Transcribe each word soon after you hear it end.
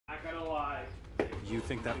You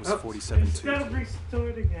think that was 47 It's too? gotta restore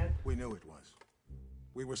it again. We knew it was.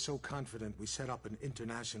 We were so confident we set up an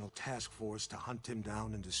international task force to hunt him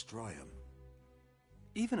down and destroy him.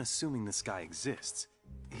 Even assuming this guy exists,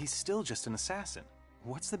 he's still just an assassin.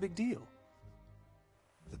 What's the big deal?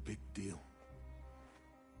 The big deal.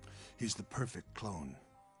 He's the perfect clone.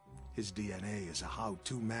 His DNA is a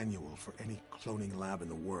how-to manual for any cloning lab in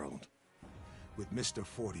the world. With Mr.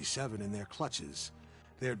 47 in their clutches,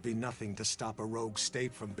 there'd be nothing to stop a rogue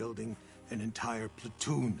state from building an entire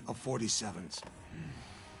platoon of 47s.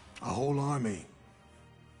 A whole army.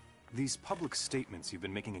 These public statements you've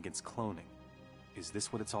been making against cloning, is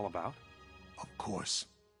this what it's all about? Of course.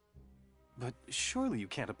 But surely you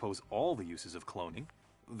can't oppose all the uses of cloning.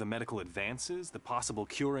 The medical advances, the possible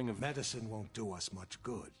curing of... Medicine won't do us much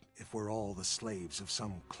good if we're all the slaves of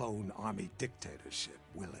some clone army dictatorship,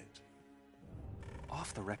 will it?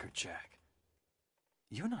 Off the record, Jack.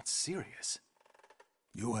 You're not serious.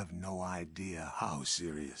 You have no idea how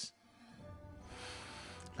serious.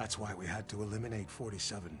 That's why we had to eliminate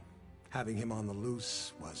 47. Having him on the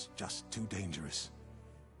loose was just too dangerous.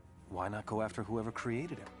 Why not go after whoever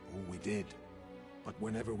created him? Oh, we did. But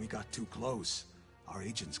whenever we got too close, our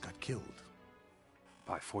agents got killed.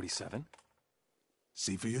 By 47?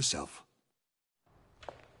 See for yourself.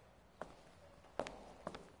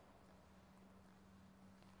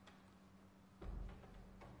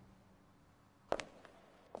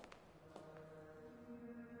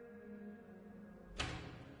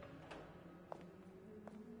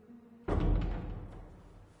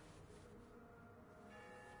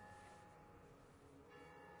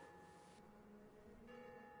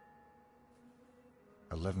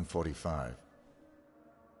 (11:45).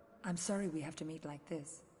 I'm sorry we have to meet like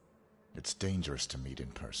this. It's dangerous to meet in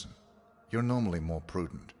person. You're normally more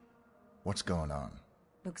prudent. What's going on?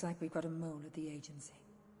 Looks like we've got a mole at the agency.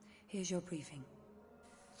 Here's your briefing.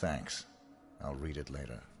 Thanks. I'll read it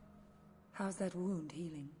later. How's that wound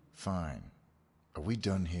healing? Fine. Are we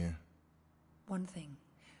done here? One thing.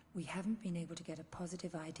 We haven't been able to get a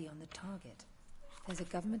positive ID on the target. There's a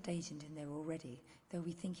government agent in there already, though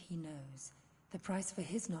we think he knows. The price for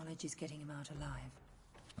his knowledge is getting him out alive.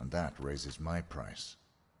 And that raises my price.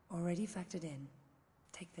 Already factored in.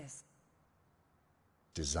 Take this.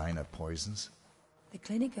 Designer poisons? The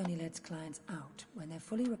clinic only lets clients out when they're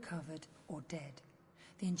fully recovered or dead.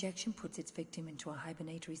 The injection puts its victim into a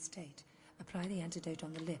hibernatory state. Apply the antidote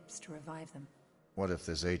on the lips to revive them. What if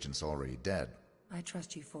this agent's already dead? I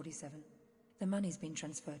trust you, 47. The money's been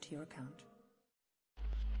transferred to your account.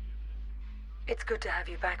 It's good to have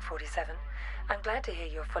you back, 47. I'm glad to hear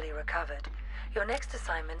you're fully recovered. Your next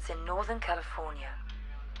assignment's in Northern California.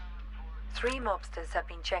 3 mobsters have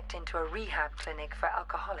been checked into a rehab clinic for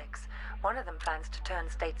alcoholics. One of them plans to turn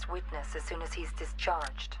state's witness as soon as he's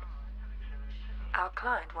discharged. Our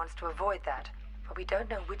client wants to avoid that, but we don't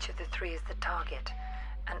know which of the 3 is the target.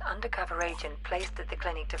 An undercover agent placed at the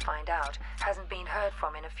clinic to find out hasn't been heard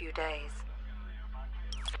from in a few days.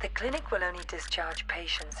 The clinic will only discharge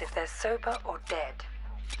patients if they're sober or dead.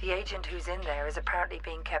 The agent who's in there is apparently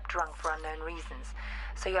being kept drunk for unknown reasons,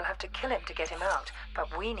 so you'll have to kill him to get him out,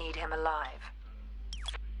 but we need him alive.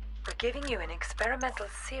 We're giving you an experimental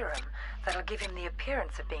serum that'll give him the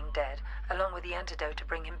appearance of being dead, along with the antidote to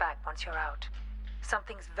bring him back once you're out.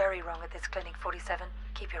 Something's very wrong at this clinic, 47.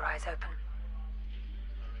 Keep your eyes open.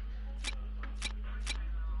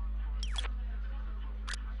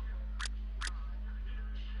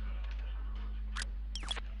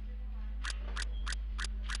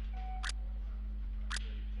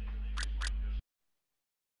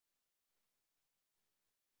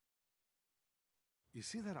 You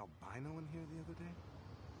see that albino in here the other day?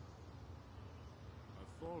 I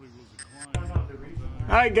thought he was a client.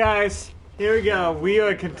 Alright guys, here we go. We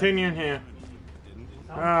are continuing here.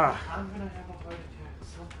 I'm gonna have a heart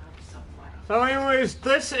attack so anyways,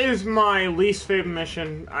 this is my least favorite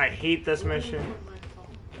mission. I hate this mission.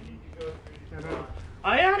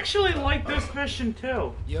 I actually like this mission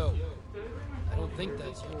too. Yo, I don't think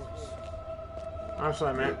that's yours. I'm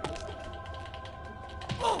sorry, man.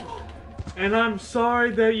 And I'm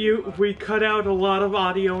sorry that we cut out a lot of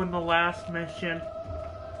audio in the last mission.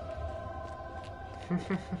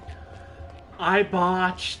 I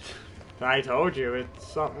botched. I told you, it's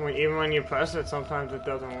something, even when you press it, sometimes it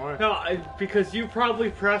doesn't work. No, because you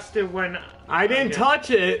probably pressed it when... I didn't touch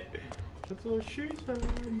it! That's what she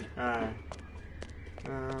said. Alright.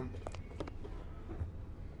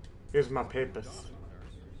 Here's my papers.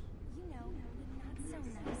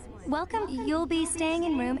 Welcome. You'll be staying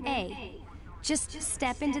in room A. Just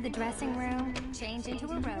step into the dressing room, change into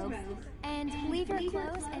a robe, and leave your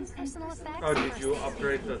clothes and personal effects. Oh, did you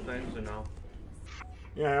upgrade the things or no?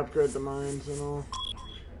 Yeah, upgrade the mines and all.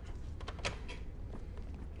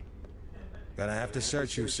 Gonna have to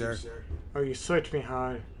search you, sir. Oh, you search me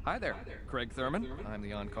hard. Hi there, Craig Thurman. I'm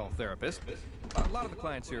the on-call therapist. A lot of the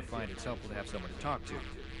clients here find it's helpful to have someone to talk to.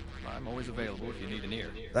 I'm always available if you need an ear.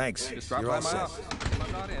 Thanks. Just drop You're by all my set. office. If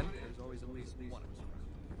I'm not in, there's always at least one of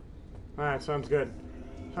us. Alright, sounds good.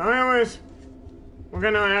 So anyways, we're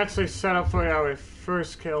gonna actually set up for our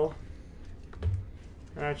first kill.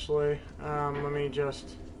 Actually, let me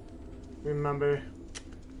just remember.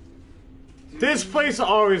 This place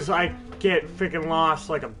always, I get freaking lost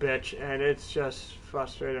like a bitch, and it's just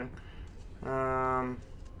frustrating. Give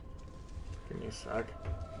me a sec.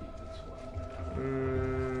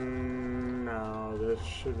 No, this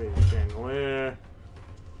should be a chandelier.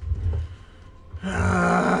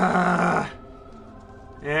 Yeah,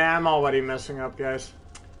 I'm already messing up, guys.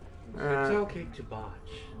 It's okay to botch.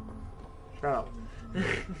 Shut up.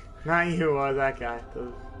 Not you, that guy.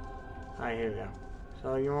 Alright, here we go.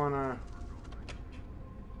 So you wanna...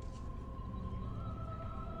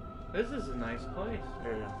 This is a nice place.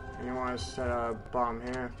 There you go. And you wanna set a bomb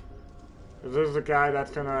here. Cause this is the guy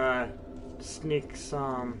that's gonna sneak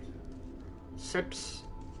some sips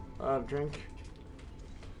of drink.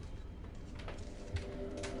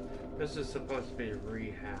 This is supposed to be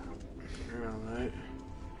rehab. Alright.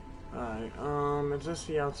 Alright, is this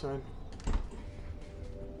the outside?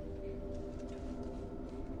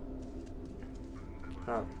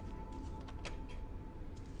 Oh.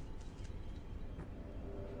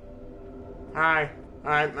 Hi.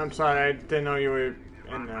 I'm sorry, I didn't know you were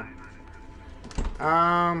in there.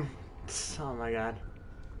 Oh my god.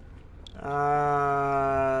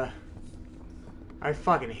 I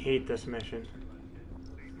fucking hate this mission.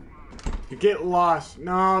 You get lost.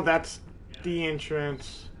 No, that's the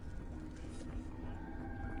entrance.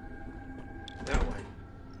 That way.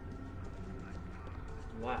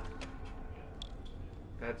 Left.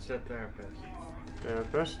 That's the therapist.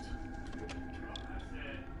 Therapist?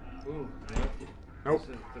 Ooh, left. Nope.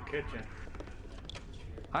 This is the kitchen.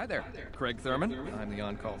 Hi there, Craig Thurman. I'm the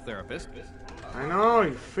on-call therapist. I know,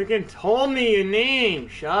 you freaking told me your name.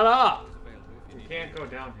 Shut up. You can't go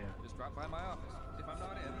down here. Just drop by my office. If I'm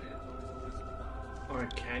not in, there's always at least one. Or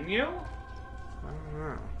can you? I don't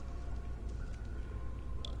know.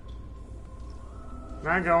 Can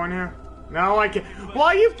I go in here? No, I can't.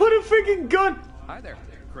 Why you put a freaking gun? Hi there,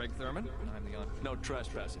 Craig Thurman. I'm the on. No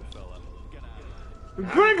trespassing, fella.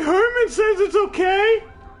 Greg Herman says it's okay.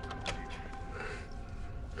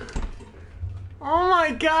 Oh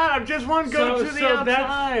my god, I just want to go to the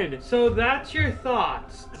outside. So that's your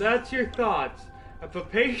thoughts. That's your thoughts. If a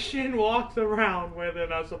patient walks around where they're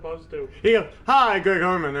not supposed to. He goes, hi, Greg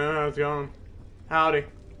Herman. How's it going? Howdy.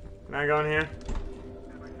 Can I go in here?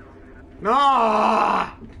 No!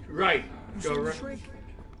 Right. Go right.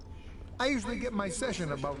 I usually get my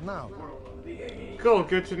session about now. Cool,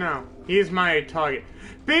 good to know. He's my target.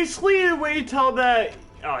 Basically, the way you tell that...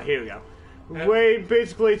 Oh, here we go. The way you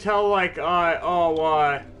basically tell, like,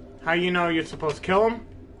 how you know you're supposed to kill him?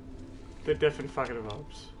 The different fucking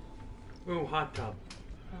ropes. Ooh, hot tub.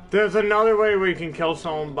 There's another way where you can kill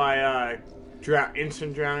someone by,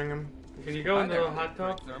 instant drowning them. Can you go in the hot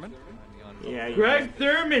tub? Yeah, you Greg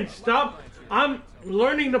Thurman, stop! I'm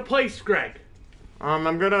learning the place, Greg. I'm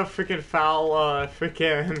gonna freaking foul,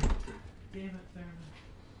 freaking... Damn it, Thurman.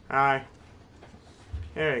 Alright.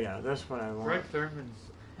 There you go, that's what I want. Greg Thurman's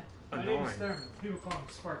annoying. My name's Thurman. People call him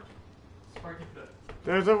Sparky. Sparky the...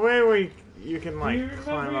 There's a way where you can, Do like, you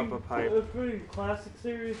climb up remember a pipe. the freaking classic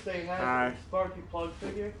series they had Aye. the Sparky plug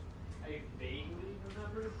figure? I vaguely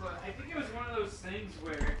remember, but I think it was one of those things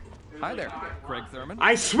where... it was Hi like, there, Craig Thurman.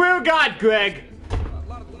 I swear to God, Greg!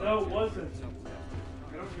 No, it wasn't. I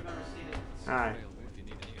don't remember seeing it. Alright.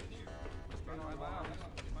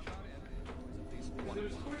 It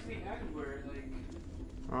was towards the end where, like...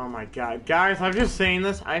 Oh my god. Guys, I'm just saying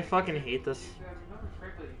this. I fucking hate this. If I remember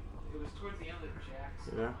correctly, it was towards the end of Jack's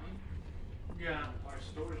Yeah. line. Yeah. Our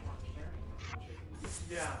stores weren't carrying chickens.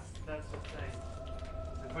 Yeah, that's the thing.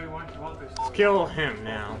 If we went to other stores, Kill him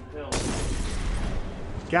now.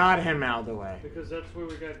 Got him out of the way. because that's where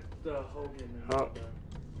we got the Hogan and Oh.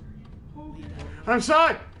 Hogan. I'm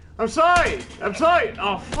sorry! I'm sorry! I'm sorry!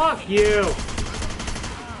 Oh, fuck you!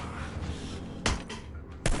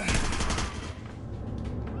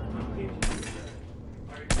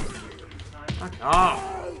 Fuck off!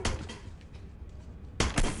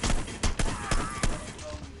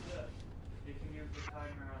 You can use the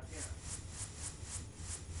timer on here.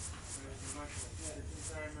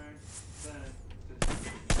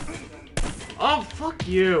 Oh, fuck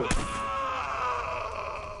you!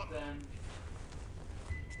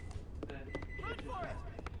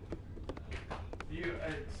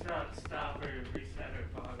 It's not stop or reset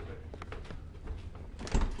or pause.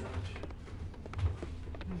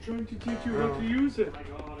 I'm trying to teach you how to use it. Oh my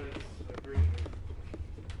god, it's abbreviated.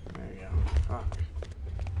 There you go. Fuck.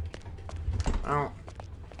 Oh.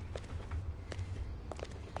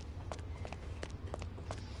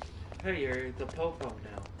 Hey, you're the popo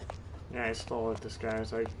now. Yeah, I stole it, this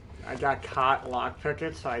guy's like, I got caught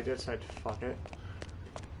lockpicking, so I just said, fuck it.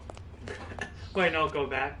 Wait, no, go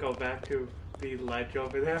back to the ledge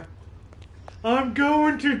over there. I'm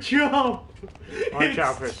going to jump! Watch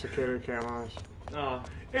out for security cameras. Oh,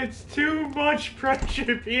 it's too much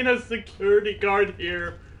pressure being a security guard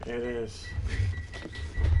here. It is.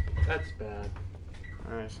 That's bad.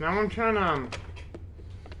 Alright, so now I'm trying to,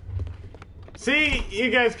 see,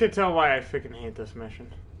 you guys could tell why I freaking hate this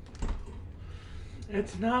mission.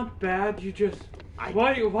 It's not bad, you just...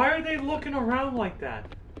 Why are they looking around like that?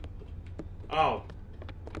 Oh.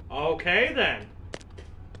 Okay, then.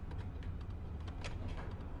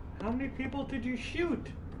 How many people did you shoot?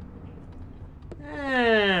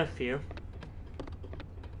 A few.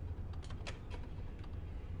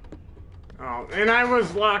 Oh, and I was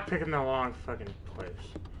lockpicking the wrong fucking place.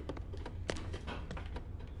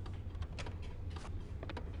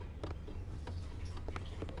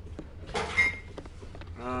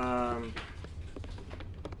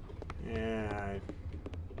 Yeah.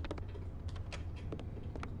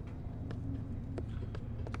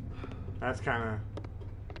 That's kind of.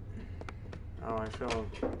 Oh, I feel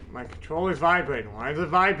my controller's vibrating. Why is it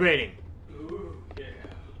vibrating? Ooh, yeah.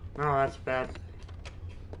 No, that's bad.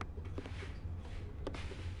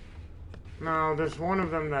 No, there's one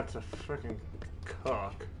of them that's a freaking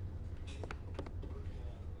cook.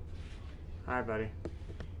 Hi, buddy.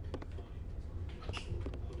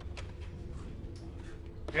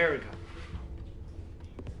 There we go.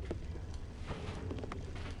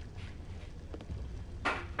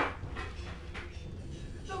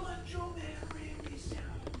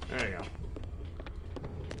 There you go.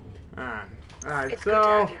 Alright, It's so... good to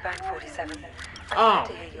have you back, 47. I'm glad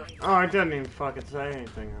to hear your... Oh, it didn't even fucking say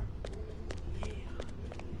anything.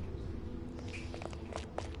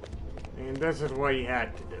 And this is what you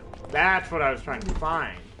had to do. That's what I was trying to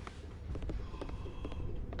find.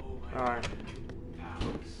 Alright.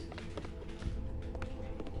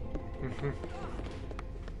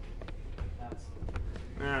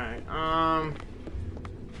 Alright, I'm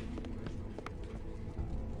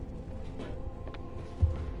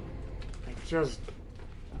just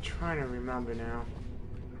trying to remember now.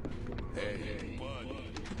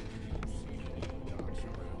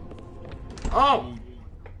 Oh!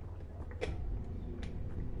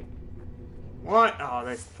 What? Oh,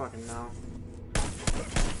 they fucking know.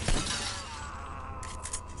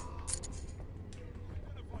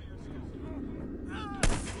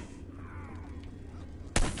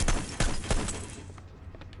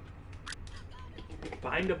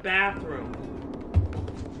 Find a bathroom.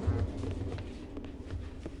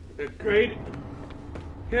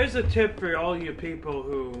 Here's a tip for all you people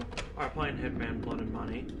who are playing Hitman Blood and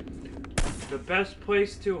Money. The best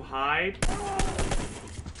place to hide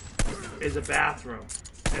is a bathroom.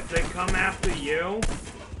 If they come after you,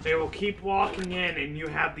 they will keep walking in and you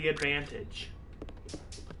have the advantage.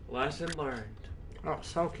 Lesson learned. Oh,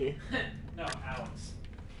 Soki. No, Alex.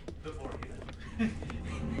 Before you.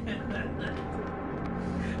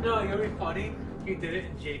 No, it'll be funny. He did it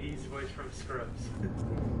in JD's voice from Scrubs.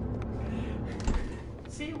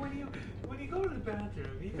 See, when you go to the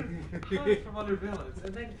bathroom, you can hide from other villains,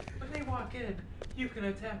 and then when they walk in, you can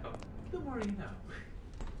attack them. The more you know.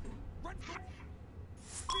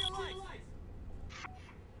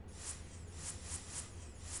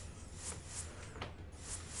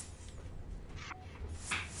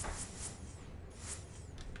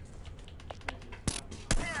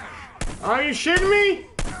 Are you shitting me?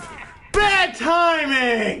 Bad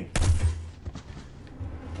timing!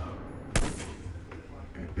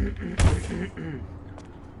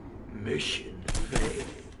 Mission failed.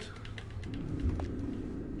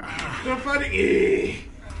 So funny.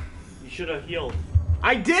 You should have healed.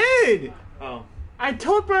 I did! Oh. I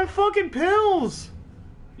took my fucking pills!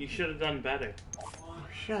 You should have done better.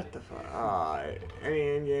 Shut the fuck. Any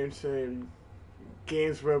in-game save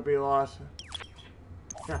games will be lost.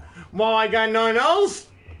 Well, I got nothing else.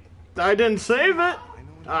 I didn't save it.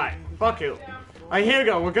 Alright, fuck you. Alright, here we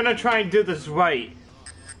go. We're gonna try and do this right.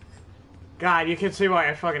 God, you can see why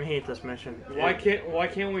I fucking hate this mission. Why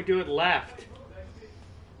can't we do it left?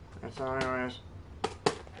 That's all anyways.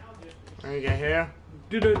 There you go here.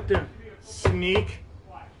 Do. Sneak.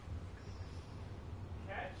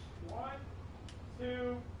 Catch. 1, 2.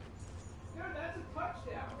 No, that's a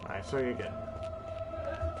touchdown. Alright, so you're good.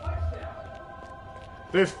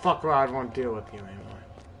 This fuckwad won't deal with you anymore.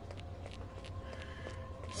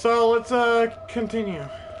 So let's continue.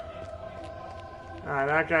 Alright,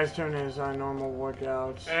 that guy's doing his normal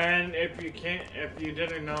workouts. And if you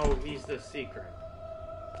didn't know, he's the secret.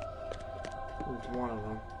 It's one of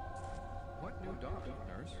them. What new doctor,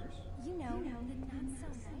 nurse? You know, the not so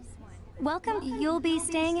nice one. Welcome. You'll be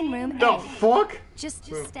staying in room The A. fuck? Just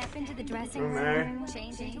step into the dressing room,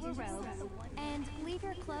 change into a robe, and leave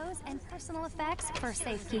your clothes and personal effects for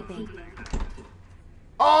safekeeping.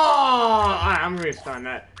 Oh! I'm restarting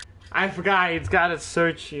that. I forgot he's got to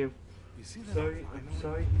search you. Sorry,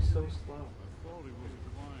 he's so slow.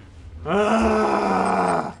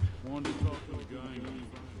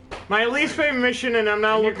 My least favorite mission, and I'm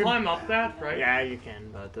not Can you looking. climb up that, right? Yeah, you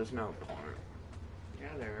can, but there's no point.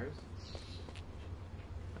 Yeah, there is.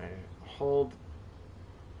 Right, hold.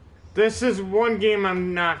 This is one game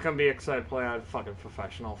I'm not gonna be excited to play on fucking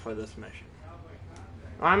professional for this mission.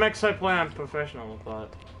 I'm excited to play on professional,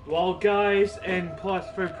 but. Well, guys, and plus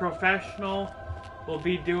for professional, we'll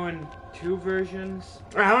be doing 2 versions.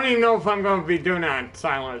 I don't even know if I'm going to be doing that on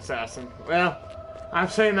Silent Assassin. Well, I'm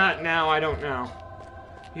saying that now, I don't know.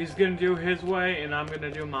 He's gonna do his way, and I'm gonna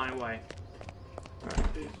do my way.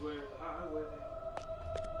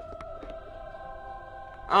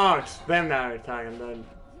 Oh, it's them that are talking then.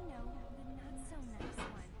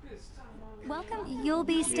 Welcome. You'll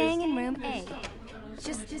be staying in room A.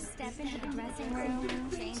 Just step into the dressing room,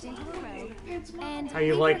 change into a robe, and How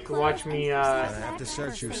you like to watch me, I have to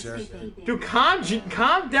search you, sir. Dude, calm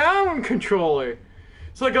down, controller.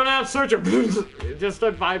 It's like going out and searching. Just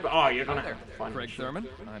a vibe. Oh, you're gonna have fun. Craig Thurman.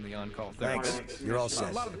 I'm the on-call Thanks. therapist. You're all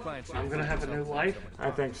set. A lot of the clients I'm gonna have a new life.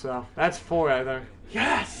 I think so. That's 4, I think.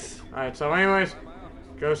 Yes! Alright, so anyways,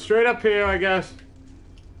 go straight up here, I guess.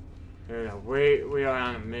 Yeah, we are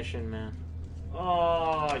on a mission, man.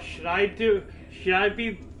 Oh, should I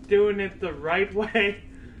be doing it the right way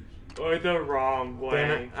or the wrong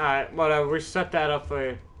way? Alright, whatever. We set that up for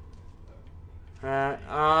you.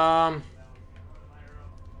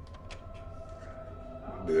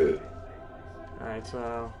 Alright,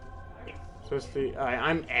 so it's the. Alright,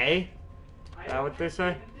 I'm A. Is that what they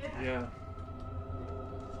say? Yeah.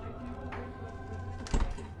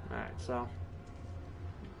 Alright, so.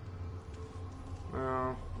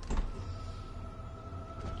 Well.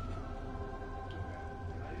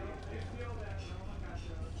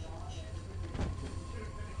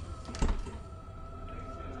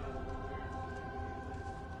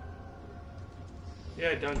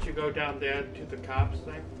 Yeah, don't you go down there to the cops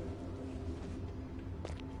thing?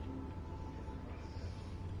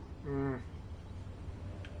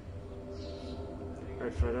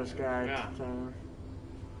 Wait for this guy. Yeah.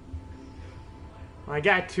 I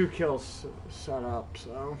got 2 kills set up,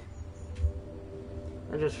 so.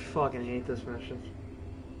 I just fucking hate this mission.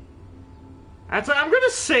 I'm gonna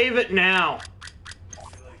save it now.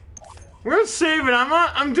 We're gonna save it.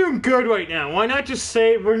 I'm doing good right now. Why not just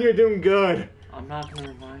save when you're doing good? I'm not gonna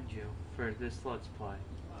remind you for this Let's Play.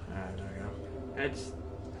 Alright, there we go. It's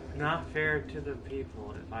not fair to the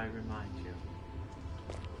people if I remind you.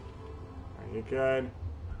 Are you good?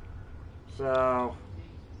 So.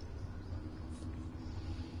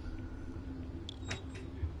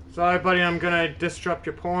 Sorry, buddy, I'm gonna disrupt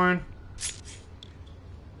your porn.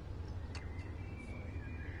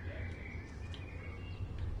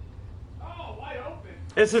 Oh, wide open.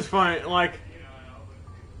 This is funny, like.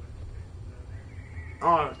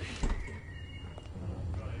 Oh.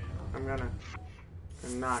 I'm gonna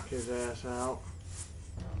knock his ass out.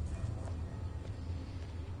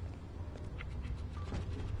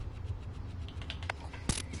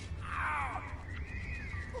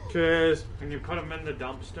 Cheers. Can you put him in the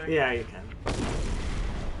dumpster? Yeah, you can.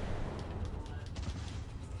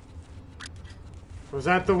 Was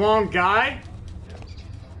that the wrong guy?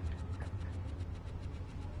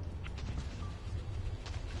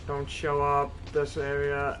 Don't show up this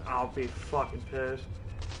area. I'll be fucking pissed.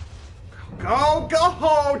 Go,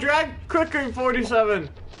 go! Drag quicker, 47.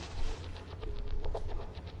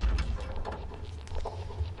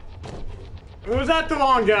 Was that the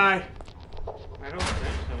wrong guy? I don't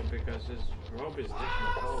think so because his robe is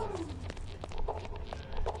different color.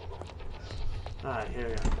 Alright, here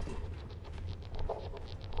we go.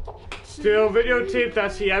 Still videotape,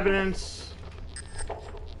 that's the evidence.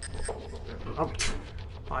 Oh,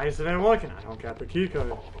 why isn't it working? I don't got the key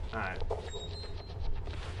code. Alright.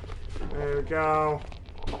 There we go.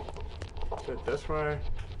 Sit this way.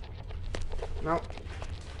 Nope.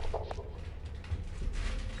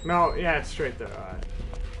 No, yeah, it's straight there. Alright.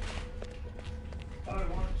 I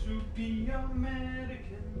want to be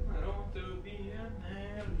American. I don't want to be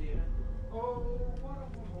American.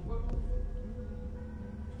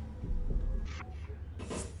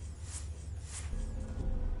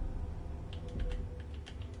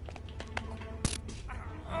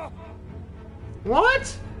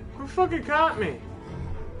 What? Who fucking caught me?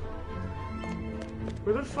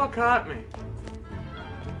 Who the fuck caught me?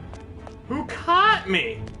 Who caught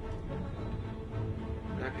me?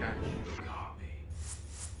 That guy.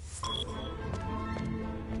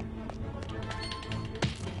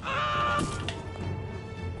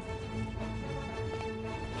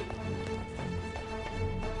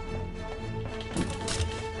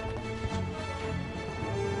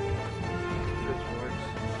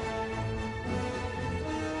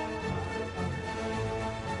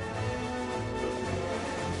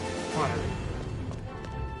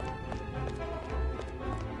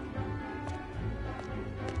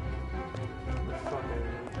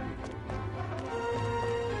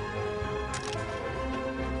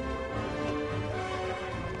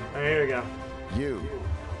 Here we go. You.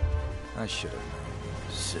 I should have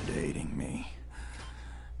known. Sedating me.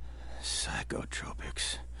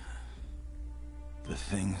 Psychotropics. The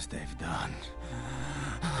things they've done.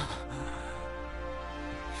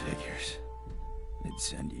 Figures. They'd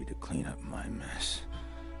send you to clean up my mess.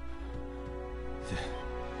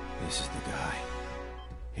 This is the guy.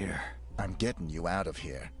 Here. I'm getting you out of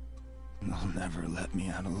here. They'll never let me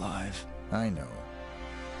out alive. I know.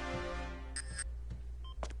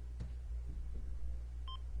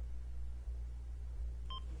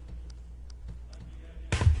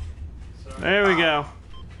 There we go.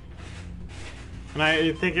 And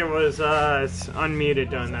I think it was it's unmuted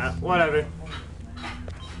doing that. Whatever.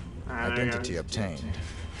 Identity obtained.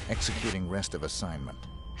 Executing rest of assignment.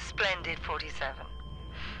 Splendid, 47.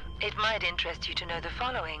 It might interest you to know the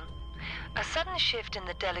following. A sudden shift in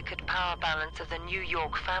the delicate power balance of the New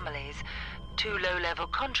York families. 2 low-level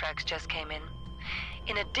contracts just came in.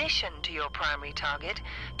 In addition to your primary target,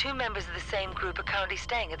 2 members of the same group are currently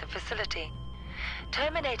staying at the facility.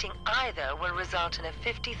 Terminating either will result in a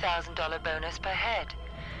 $50,000 bonus per head.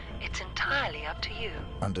 It's entirely up to you.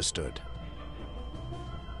 Understood.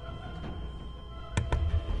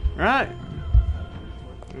 Alright.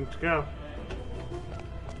 Let's go.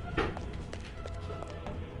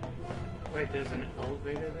 Wait, there's an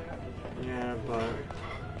elevator there? Yeah, but...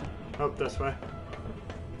 Oh, this way.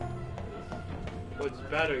 What's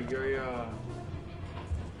better, your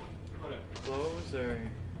clothes or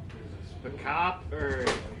the cop or...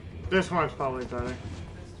 This one's probably better.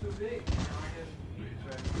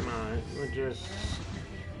 Alright, we'll just...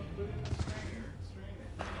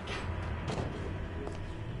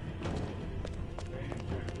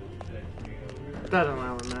 Doesn't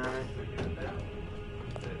really matter.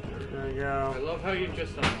 There we go. I love how you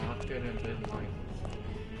just unlocked it and didn't like...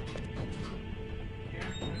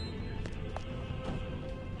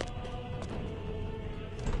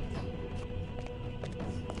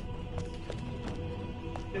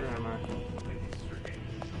 Where am I?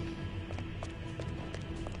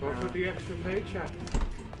 Go for the extra paycheck.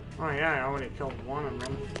 Oh yeah, I already killed one of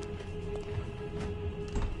them.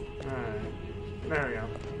 Alright. There we go.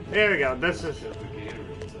 There we go. This is the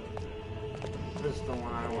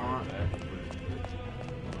one I want.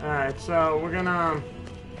 Alright, so we're gonna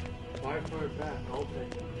Why for it back? I'll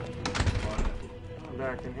take it.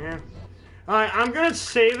 back in here. Alright, I'm gonna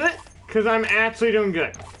save it because I'm actually doing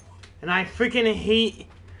good. And I freaking hate...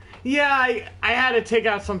 Yeah, I had to take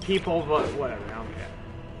out some people, but whatever, I don't care.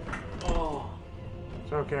 Oh.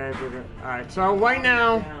 It's okay, we're good. Alright, so right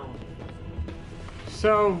now...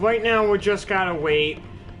 So, right now we just gotta wait.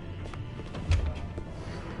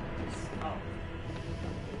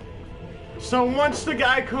 So once the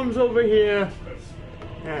guy comes over here...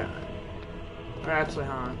 Yeah. Actually,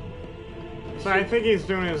 huh? So I think he's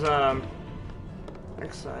doing his,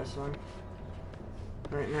 exercise thing.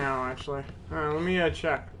 Right now, actually. Alright, let me,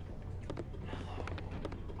 check.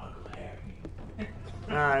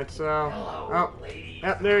 Alright, so... Oh,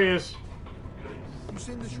 yep, there he is. You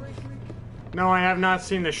seen the shrink? No, I have not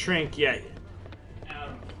seen the shrink yet.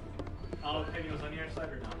 Oh, okay, he was on your side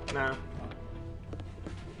or not? No.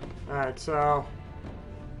 Alright, so...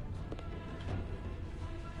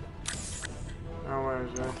 Oh, where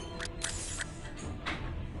is that?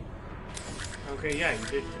 Okay, yeah, you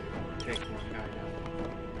did take one guy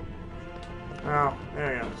Oh, out.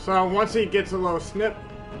 there you go. So once he gets a little snip...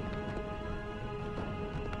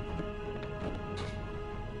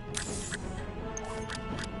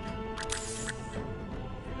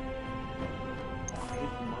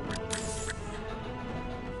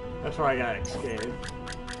 That's why I got escaped.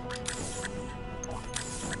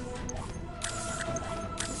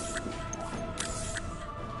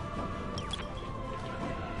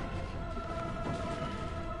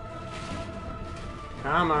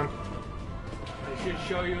 Come on. I should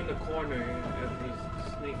show you in the corner if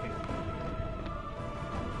he's sneaking.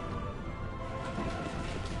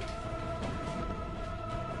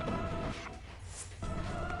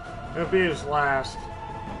 It'll be his last.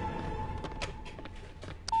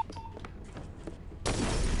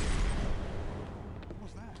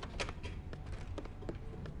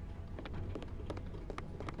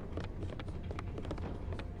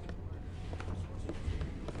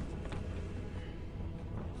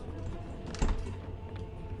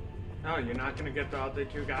 Oh, you're not gonna get the other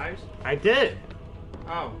two guys? I did.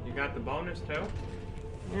 Oh, you got the bonus too?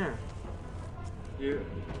 Yeah. You.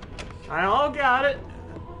 I all got it.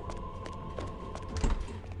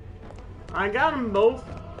 I got them both.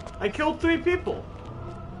 I killed 3 people.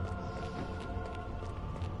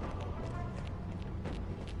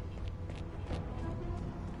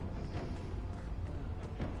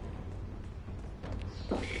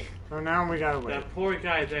 So now we gotta wait. That poor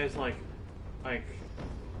guy there's like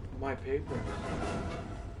my paper.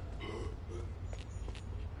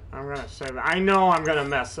 I'm gonna save it. I know I'm gonna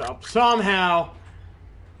mess up somehow.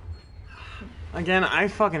 Again, I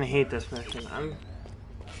fucking hate this mission.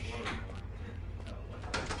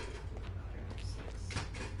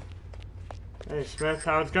 Hey Smith,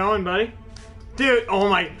 how's it going, buddy? Dude, oh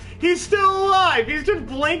my, he's still alive! He's just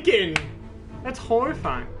blinking! That's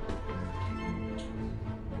horrifying.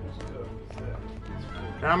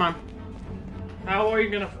 Come on. How are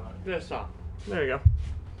you gonna fuck this up? There you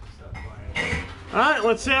go. Alright,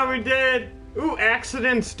 let's see how we did. Ooh,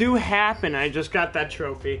 accidents do happen. I just got that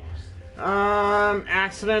trophy.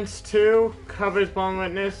 Accidents 2, covers bomb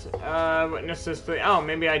witness, witnesses 3. Oh,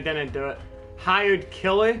 maybe I didn't do it. Hired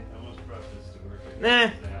killer.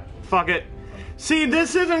 Nah, fuck it. See,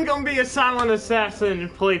 this isn't gonna be a silent assassin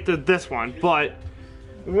playthrough this one, but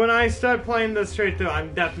when I start playing this straight through,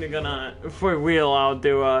 I'm definitely gonna, for real, I'll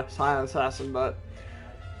do a silent assassin, but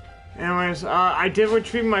anyways, I did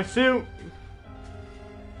retrieve my suit.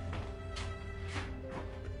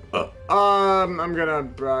 I'm gonna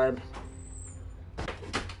bribe.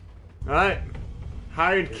 Alright.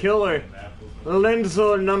 Hired killer.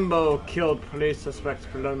 Lorenzo Numbo killed. Police suspects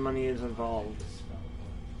blood money is involved.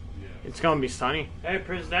 It's gonna be sunny. Hey,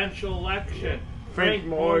 presidential election. Frank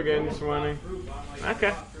Morgan's winning.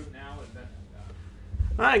 Okay.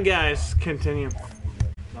 Alright, guys, continue.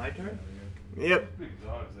 My turn? Yep. Big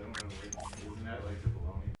dogs, they don't have weight. Isn't that like the